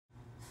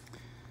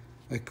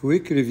A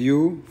quick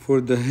review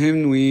for the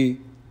hymn we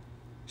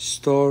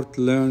start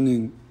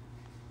learning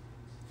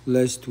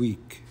last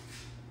week.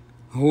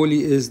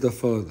 Holy is the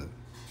Father.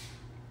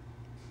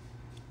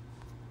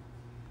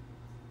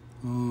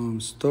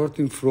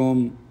 Starting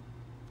from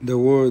the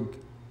word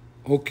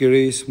O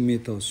Kirios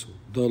metaso,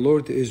 the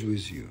Lord is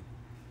with you.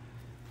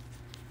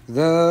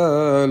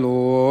 The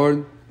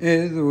Lord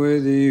is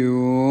with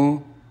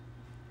you.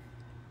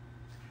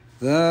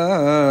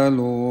 The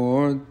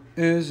Lord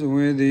is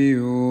with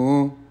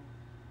you.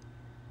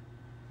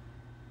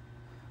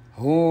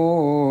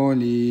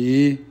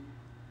 Holy,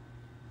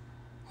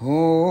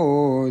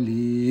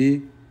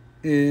 holy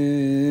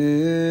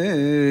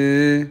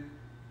is,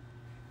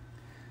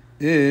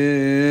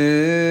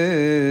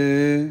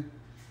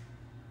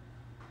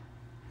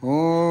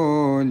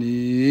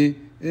 holy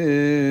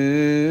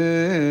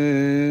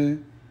is,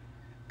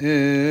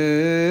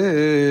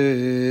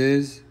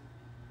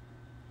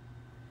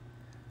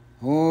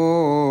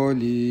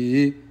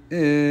 holy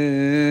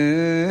is,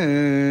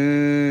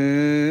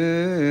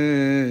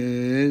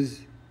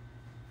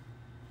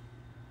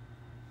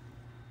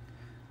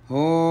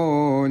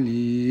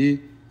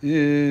 holy is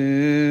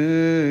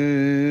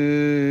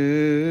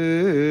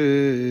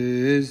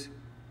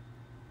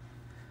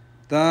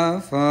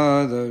the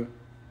Father,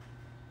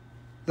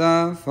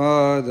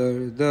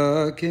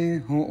 the King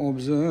who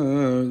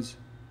observes,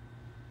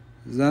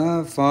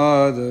 the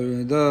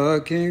Father,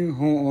 the King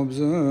who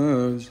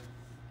observes,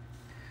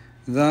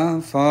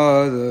 the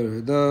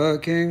Father, the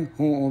King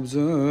who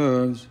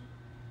observes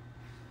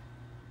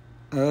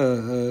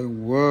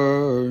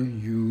our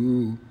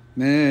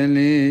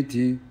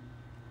humanity,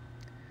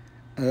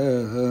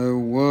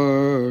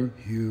 our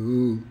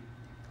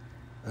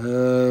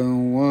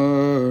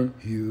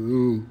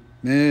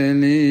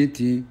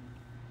humanity,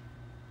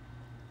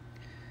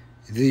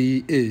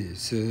 the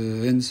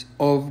essence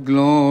of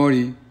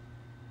glory,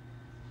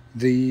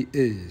 the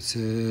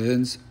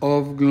essence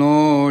of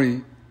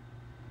glory.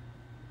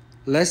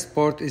 Last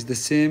part is the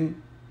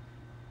same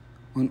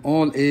on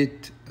all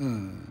 8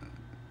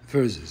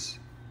 verses,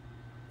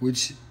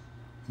 which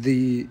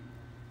the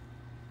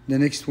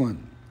next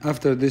one,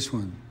 after this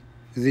one,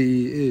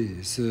 the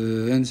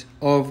essence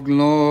of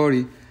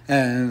glory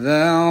and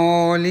the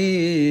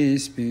Holy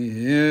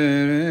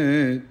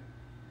Spirit.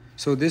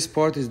 So this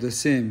part is the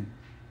same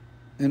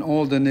in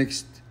all the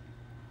next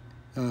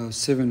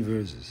 7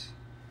 verses.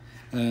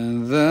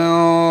 And the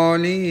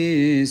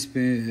Holy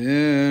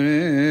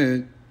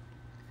Spirit.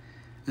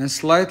 And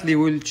slightly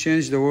we'll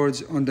change the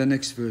words on the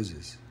next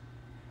verses,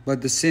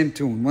 but the same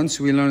tune. Once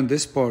we learn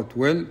this part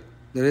well,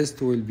 the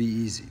rest will be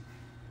easy.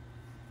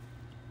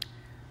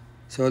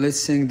 So let's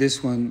sing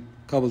this one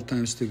a couple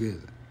times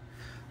together.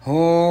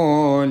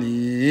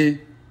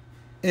 Holy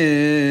is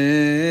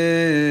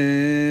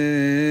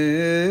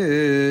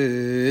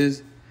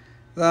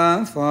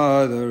the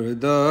Father,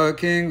 the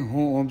King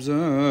who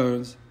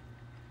observes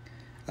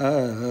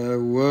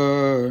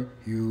our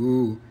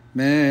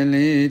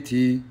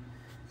humanity,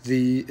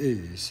 the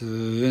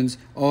essence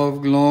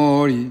of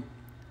glory,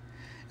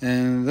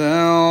 and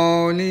the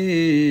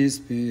Holy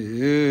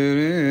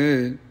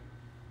Spirit.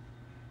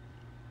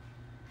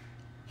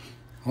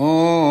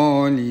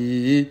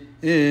 Holy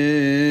is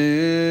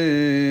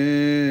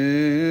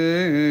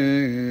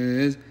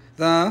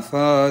the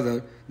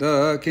Father,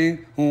 the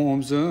King who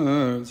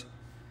observes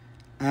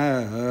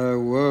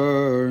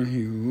our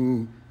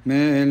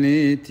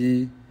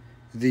humanity,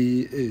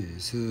 the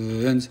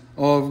essence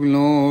of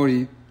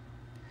glory,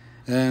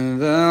 and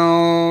the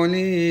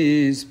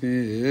Holy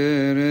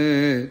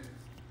Spirit.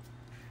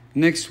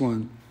 Next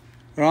one.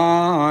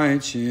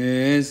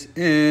 Righteous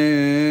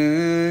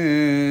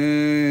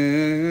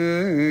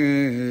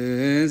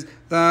is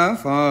the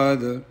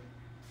Father.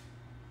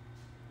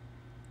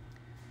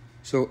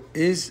 So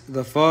is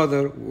the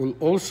Father will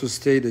also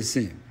stay the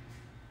same.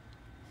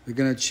 We're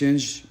going to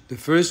change the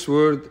first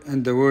word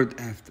and the word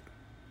after.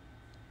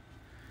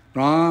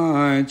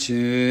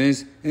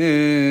 Righteous is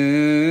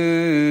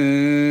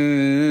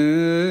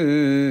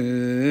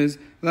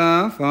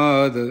the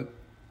Father,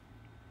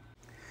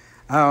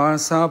 our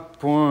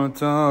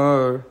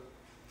supporter,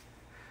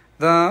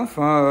 the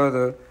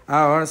Father,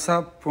 our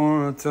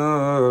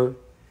supporter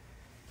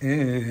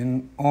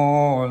in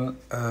all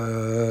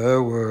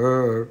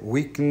our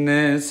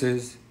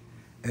weaknesses,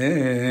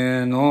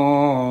 in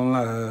all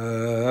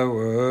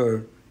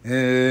our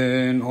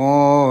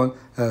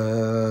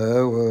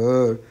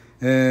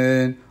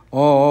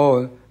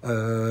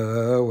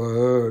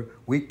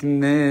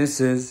weaknesses,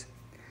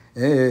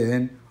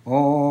 in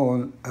all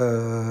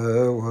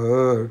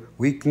our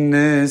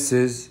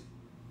weaknesses.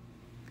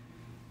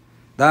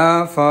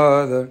 The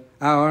Father,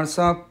 our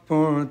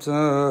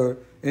supporter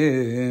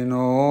in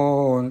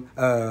all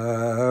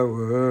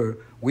our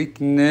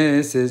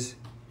weaknesses,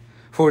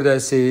 for the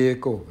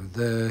sake of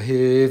the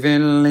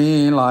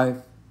heavenly life,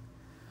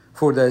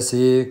 for the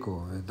sake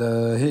of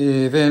the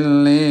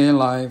heavenly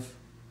life,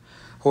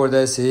 for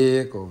the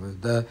sake of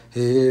the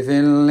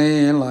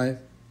heavenly life,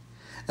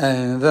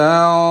 and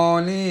the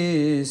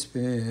Holy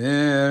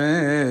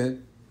Spirit.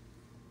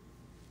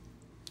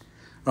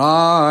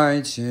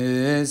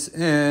 Righteous is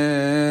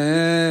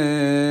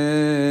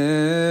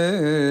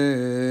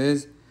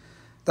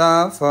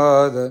the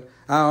Father,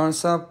 our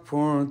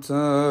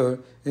supporter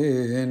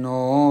in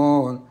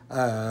all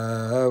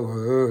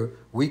our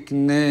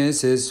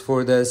weaknesses,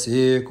 for the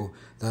sake of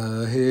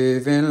the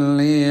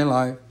heavenly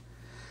life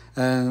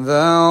and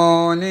the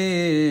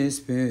Holy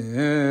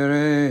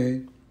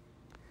Spirit.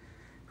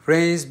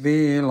 Praise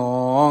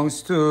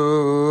belongs to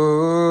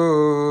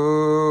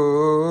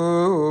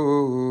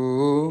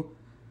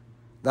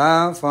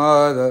the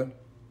Father,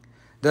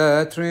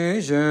 the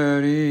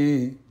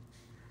treasury,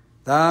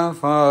 the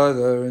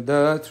Father,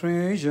 the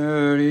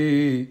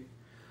treasury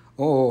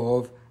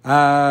of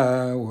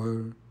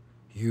our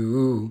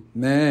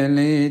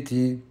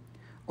humanity,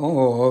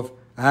 of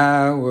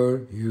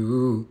our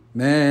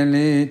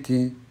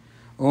humanity,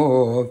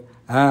 of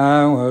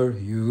our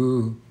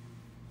humanity,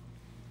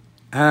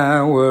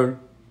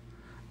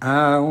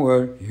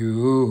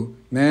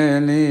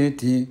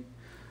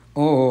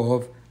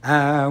 of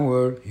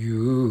our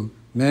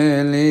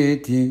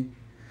humanity,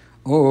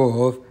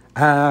 of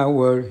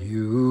our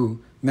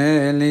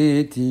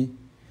humanity.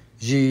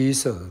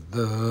 Jesus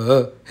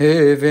the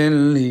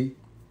heavenly,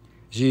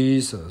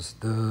 Jesus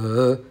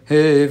the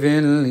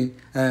heavenly,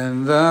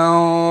 and the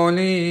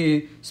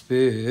Holy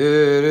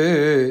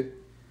Spirit.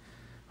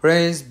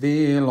 Praise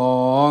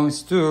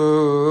belongs to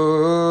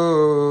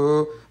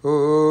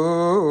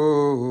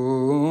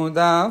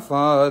the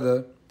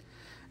Father,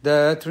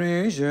 the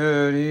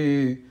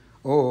treasury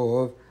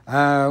of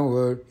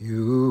our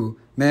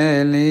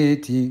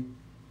humanity.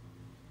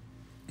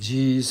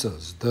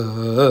 Jesus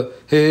the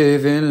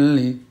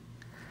heavenly,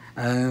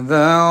 and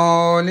the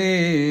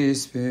Holy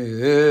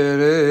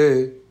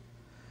Spirit.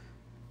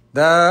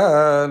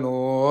 The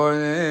Lord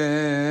is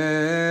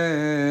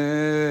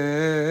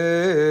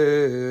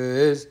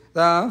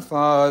the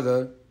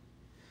Father,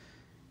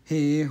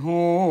 He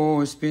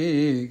who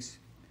speaks.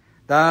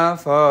 The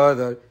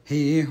Father,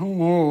 He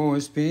who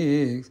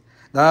speaks.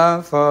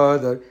 The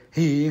Father,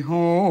 He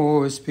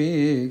who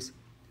speaks.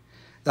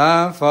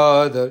 The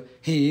Father,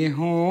 He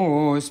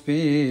who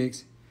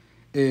speaks.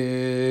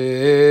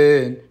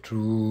 In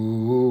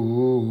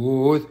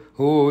truth,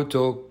 who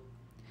took.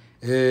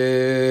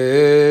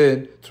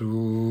 In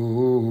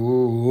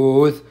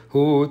truth,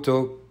 who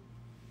took.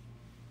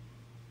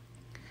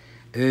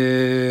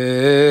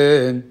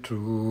 In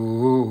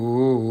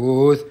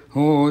truth,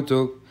 who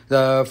took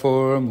the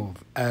form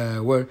of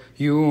our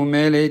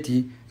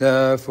humanity,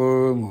 the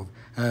form of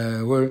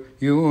our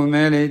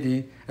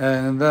humanity,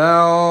 and the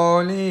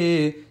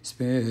Holy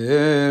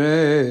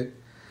Spirit.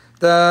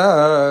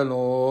 The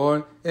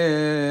Lord is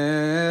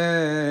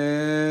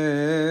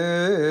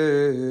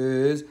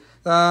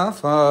the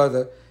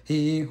Father,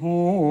 He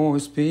who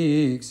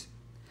speaks.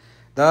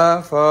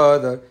 The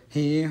Father,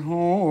 He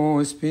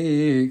who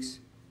speaks.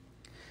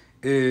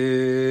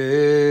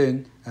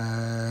 In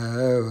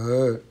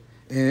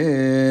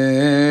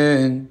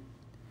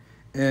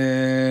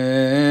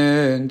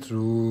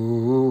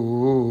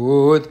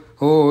truth,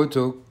 who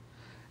took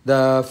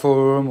the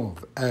form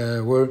of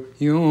our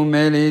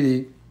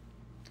humanity,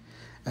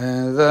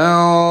 and the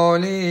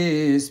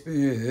Holy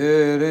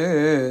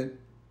Spirit.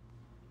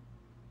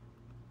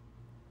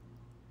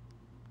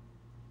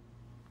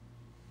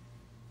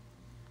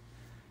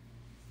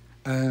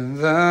 And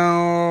the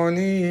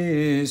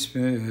Holy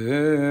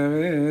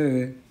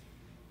Spirit.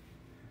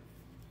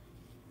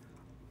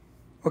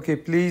 Okay,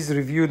 please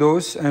review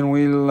those, and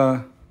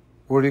we'll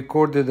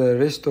record the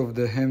rest of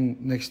the hymn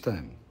next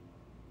time.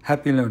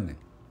 Happy learning.